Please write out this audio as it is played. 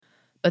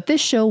But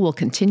this show will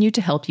continue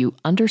to help you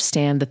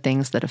understand the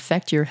things that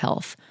affect your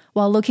health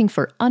while looking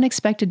for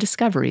unexpected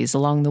discoveries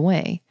along the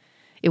way.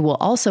 It will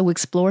also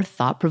explore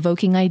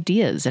thought-provoking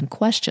ideas and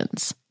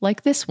questions,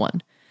 like this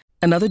one.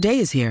 Another day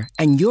is here,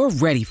 and you're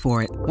ready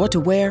for it. What to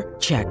wear?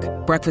 Check.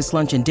 Breakfast,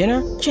 lunch, and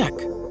dinner? Check.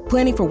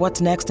 Planning for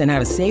what's next and how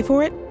to save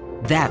for it?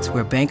 That's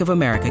where Bank of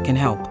America can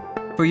help.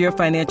 For your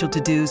financial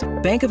to-dos,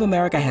 Bank of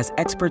America has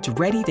experts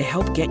ready to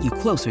help get you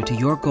closer to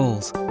your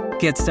goals.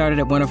 Get started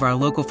at one of our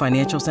local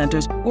financial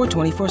centers or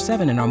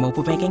 24/7 in our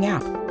mobile banking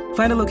app.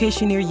 Find a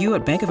location near you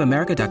at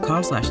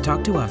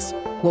bankofamerica.com/talktous.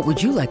 What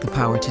would you like the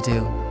power to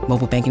do?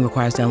 Mobile banking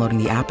requires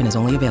downloading the app and is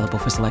only available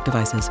for select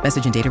devices.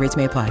 Message and data rates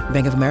may apply.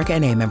 Bank of America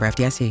N.A., member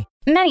FDIC.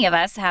 Many of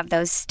us have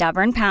those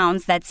stubborn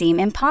pounds that seem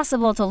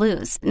impossible to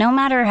lose, no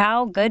matter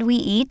how good we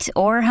eat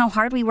or how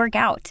hard we work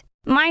out.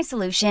 My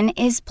solution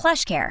is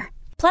PlushCare.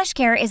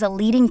 PlushCare is a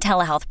leading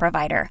telehealth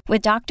provider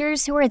with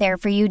doctors who are there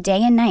for you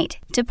day and night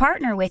to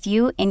partner with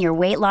you in your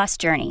weight loss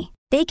journey.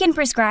 They can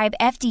prescribe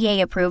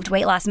FDA-approved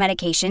weight loss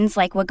medications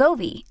like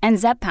Wegovy and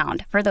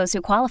Zepbound for those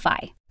who qualify.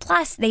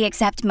 Plus, they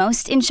accept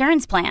most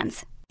insurance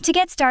plans. To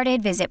get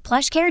started, visit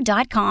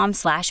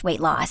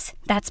plushcare.com/weightloss.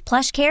 That's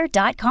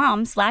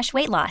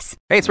plushcare.com/weightloss.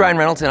 Hey, it's Ryan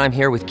Reynolds, and I'm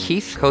here with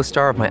Keith,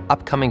 co-star of my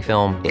upcoming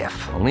film,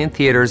 If, only in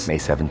theaters May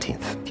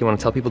 17th. Do you want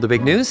to tell people the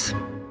big news?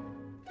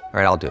 All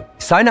right, I'll do it.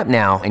 Sign up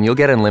now and you'll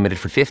get unlimited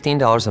for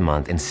 $15 a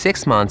month and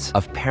 6 months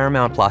of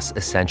Paramount Plus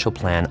Essential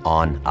Plan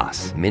on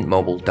us.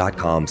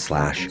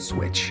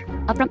 MintMobile.com/switch.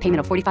 Upfront payment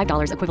of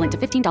 $45 equivalent to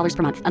 $15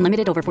 per month.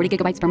 Unlimited over 40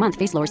 gigabytes per month.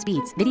 Face lower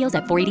speeds. Videos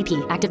at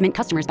 480p. Active Mint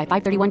customers by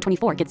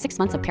 531.24 get 6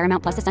 months of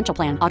Paramount Plus Essential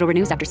Plan. Auto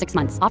renews after 6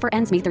 months. Offer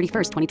ends May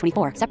 31st,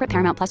 2024. Separate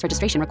Paramount Plus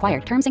registration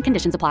required. Terms and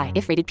conditions apply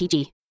if rated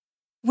PG.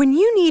 When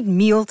you need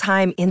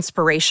mealtime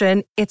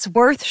inspiration, it's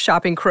worth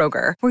shopping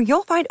Kroger, where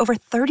you'll find over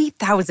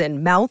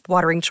 30,000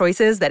 mouth-watering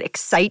choices that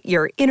excite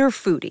your inner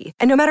foodie.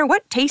 And no matter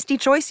what tasty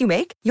choice you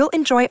make, you'll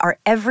enjoy our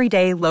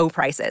everyday low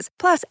prices,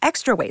 plus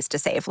extra ways to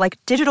save, like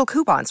digital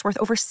coupons worth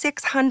over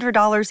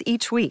 $600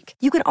 each week.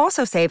 You can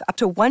also save up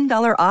to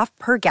 $1 off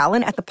per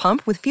gallon at the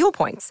pump with fuel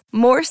points.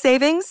 More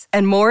savings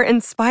and more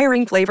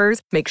inspiring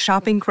flavors make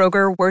shopping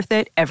Kroger worth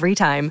it every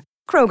time.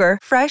 Kroger,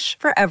 fresh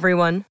for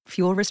everyone.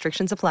 Fuel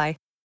restrictions apply.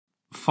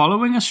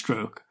 Following a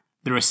stroke,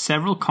 there are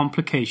several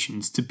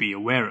complications to be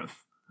aware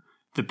of.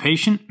 The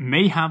patient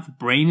may have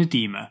brain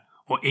edema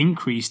or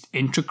increased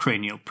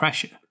intracranial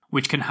pressure,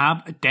 which can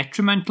have a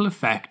detrimental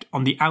effect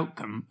on the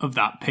outcome of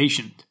that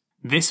patient.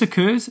 This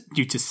occurs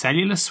due to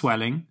cellular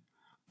swelling,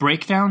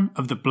 breakdown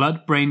of the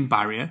blood-brain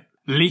barrier,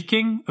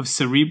 leaking of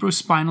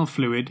cerebrospinal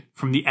fluid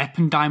from the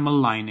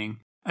ependymal lining,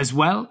 as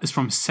well as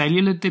from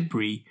cellular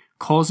debris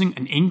causing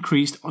an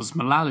increased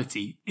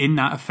osmolality in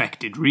that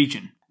affected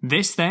region.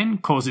 This then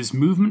causes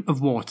movement of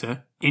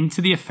water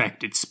into the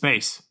affected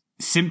space.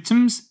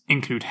 Symptoms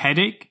include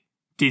headache,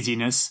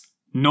 dizziness,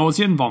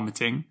 nausea and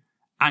vomiting,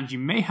 and you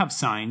may have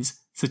signs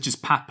such as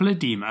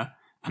papilledema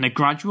and a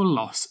gradual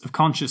loss of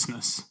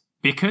consciousness.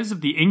 Because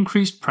of the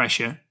increased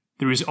pressure,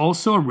 there is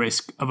also a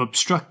risk of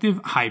obstructive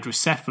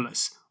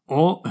hydrocephalus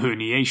or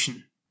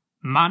herniation.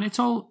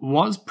 Mannitol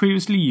was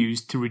previously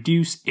used to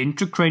reduce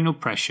intracranial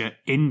pressure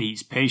in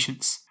these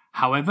patients.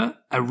 However,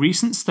 a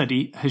recent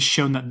study has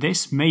shown that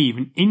this may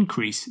even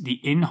increase the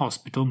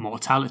in-hospital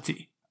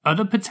mortality.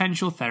 Other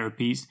potential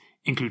therapies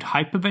include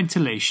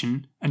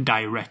hyperventilation and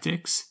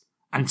diuretics,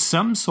 and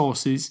some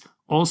sources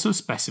also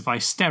specify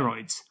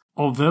steroids,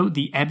 although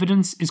the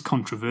evidence is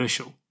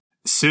controversial.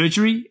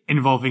 Surgery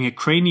involving a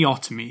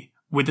craniotomy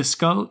where the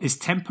skull is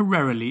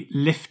temporarily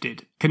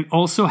lifted can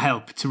also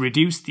help to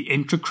reduce the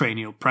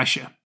intracranial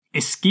pressure.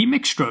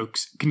 Ischemic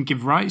strokes can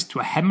give rise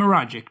to a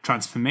hemorrhagic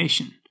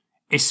transformation,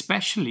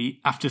 especially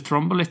after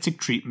thrombolytic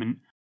treatment.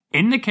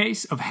 In the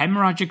case of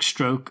hemorrhagic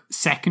stroke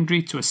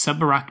secondary to a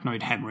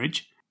subarachnoid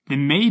hemorrhage, there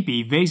may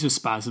be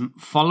vasospasm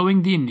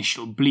following the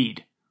initial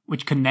bleed,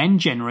 which can then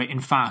generate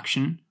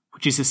infarction,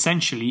 which is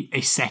essentially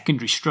a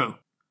secondary stroke.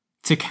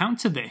 To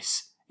counter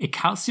this, a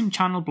calcium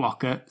channel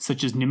blocker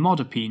such as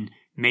nimodipine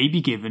may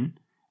be given,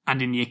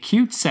 and in the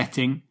acute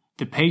setting,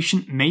 the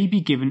patient may be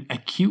given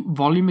acute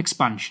volume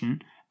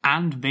expansion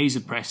and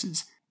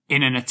vasopressors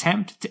in an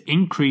attempt to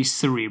increase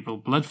cerebral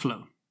blood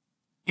flow.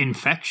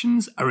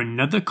 Infections are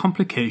another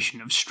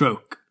complication of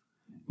stroke.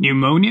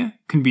 Pneumonia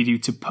can be due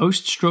to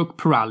post-stroke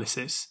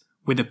paralysis,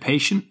 where the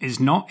patient is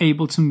not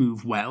able to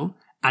move well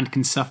and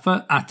can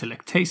suffer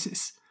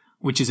atelectasis,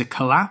 which is a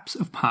collapse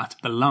of part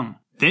of the lung.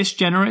 This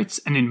generates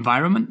an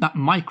environment that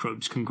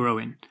microbes can grow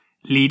in,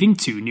 leading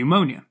to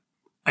pneumonia.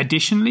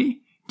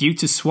 Additionally, due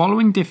to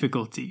swallowing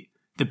difficulty,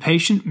 the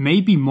patient may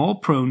be more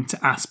prone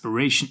to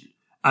aspiration,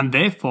 and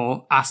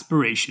therefore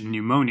aspiration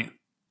pneumonia.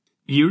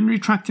 Urinary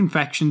tract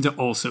infections are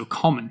also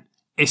common,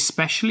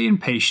 especially in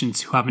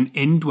patients who have an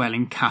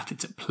indwelling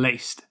catheter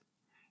placed.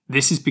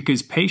 This is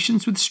because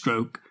patients with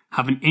stroke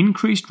have an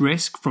increased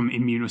risk from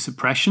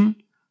immunosuppression,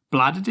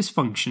 bladder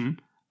dysfunction,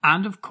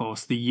 and of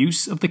course the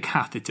use of the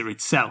catheter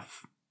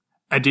itself.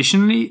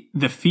 Additionally,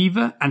 the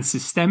fever and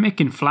systemic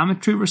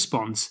inflammatory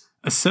response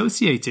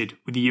associated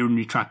with the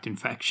urinary tract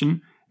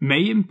infection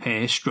may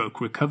impair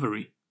stroke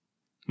recovery.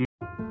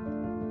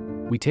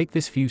 We take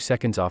this few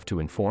seconds off to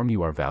inform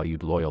you, our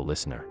valued loyal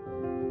listener,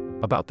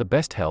 about the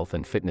best health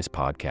and fitness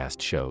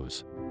podcast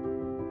shows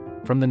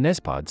from the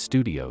Nezpod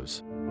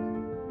studios.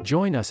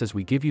 Join us as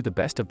we give you the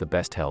best of the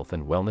best health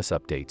and wellness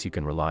updates you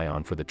can rely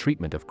on for the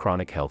treatment of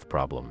chronic health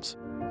problems.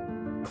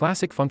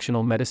 Classic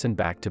functional medicine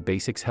back to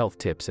basics health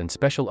tips and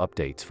special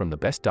updates from the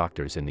best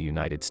doctors in the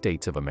United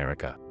States of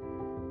America.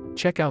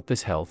 Check out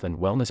this health and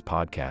wellness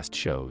podcast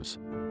shows.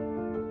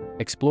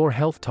 Explore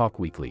Health Talk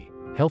Weekly,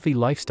 Healthy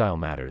Lifestyle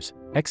Matters,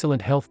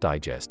 Excellent Health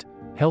Digest,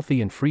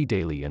 Healthy and Free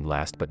Daily, and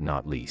last but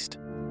not least,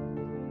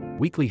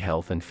 Weekly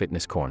Health and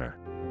Fitness Corner.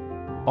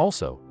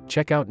 Also,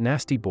 check out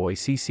Nasty Boy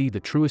CC, the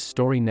truest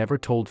story never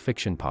told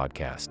fiction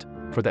podcast,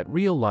 for that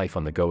real life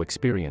on the go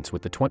experience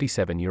with the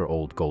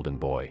 27-year-old golden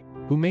boy,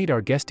 who made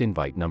our guest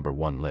invite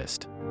 #1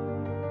 list.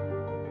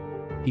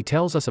 He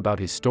tells us about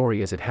his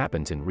story as it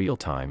happens in real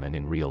time and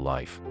in real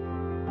life.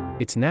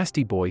 It's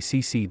Nasty Boy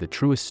CC, the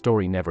truest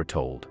story never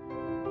told.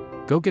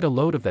 Go get a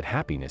load of that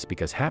happiness,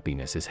 because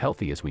happiness is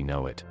healthy as we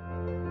know it.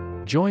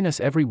 Join us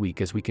every week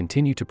as we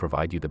continue to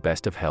provide you the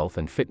best of health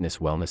and fitness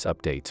wellness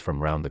updates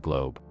from around the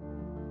globe.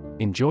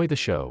 Enjoy the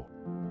show.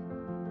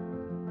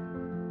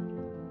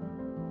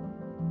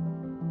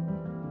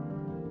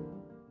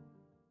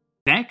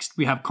 Next,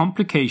 we have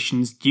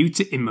complications due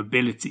to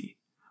immobility.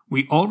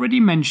 We already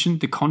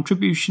mentioned the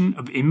contribution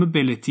of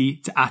immobility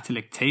to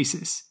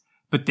atelectasis,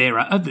 but there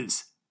are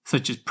others,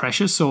 such as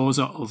pressure sores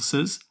or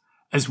ulcers,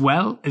 as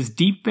well as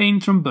deep vein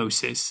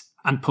thrombosis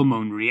and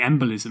pulmonary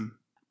embolism.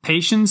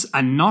 Patients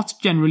are not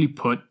generally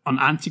put on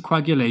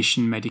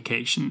anticoagulation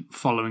medication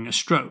following a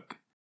stroke,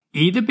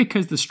 either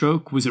because the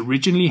stroke was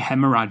originally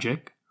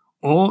hemorrhagic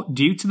or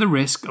due to the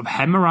risk of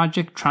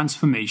hemorrhagic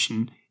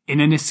transformation in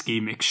an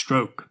ischemic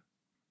stroke.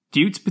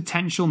 Due to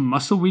potential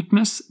muscle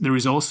weakness, there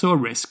is also a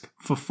risk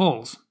for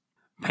falls.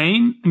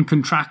 Pain and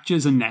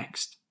contractures are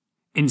next.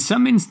 In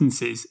some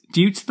instances,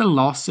 due to the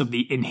loss of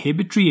the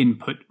inhibitory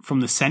input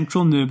from the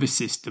central nervous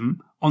system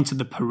onto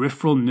the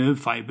peripheral nerve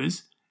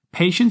fibers,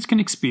 patients can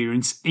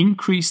experience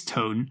increased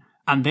tone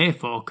and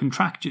therefore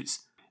contractures.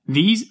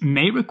 These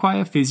may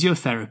require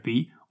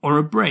physiotherapy or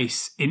a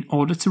brace in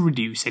order to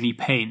reduce any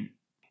pain.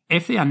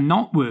 If they are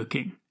not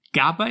working,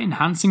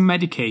 GABA-enhancing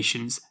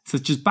medications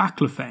such as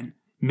baclofen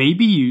may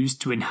be used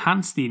to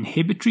enhance the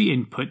inhibitory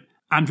input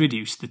and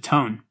reduce the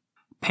tone.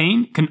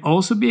 Pain can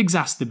also be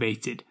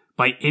exacerbated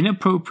by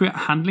inappropriate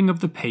handling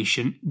of the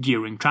patient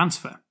during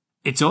transfer.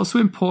 It's also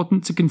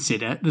important to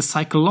consider the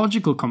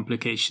psychological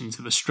complications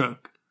of a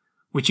stroke,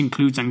 which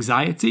includes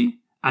anxiety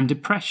and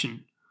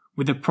depression,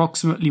 with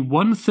approximately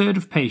 1/3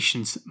 of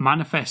patients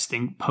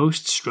manifesting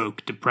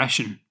post-stroke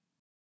depression.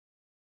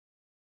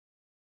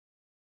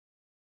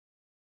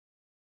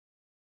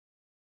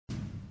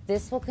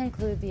 This will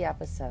conclude the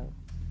episode.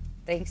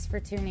 Thanks for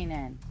tuning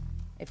in.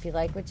 If you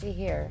like what you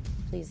hear,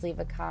 please leave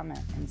a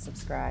comment and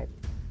subscribe.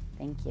 Thank you.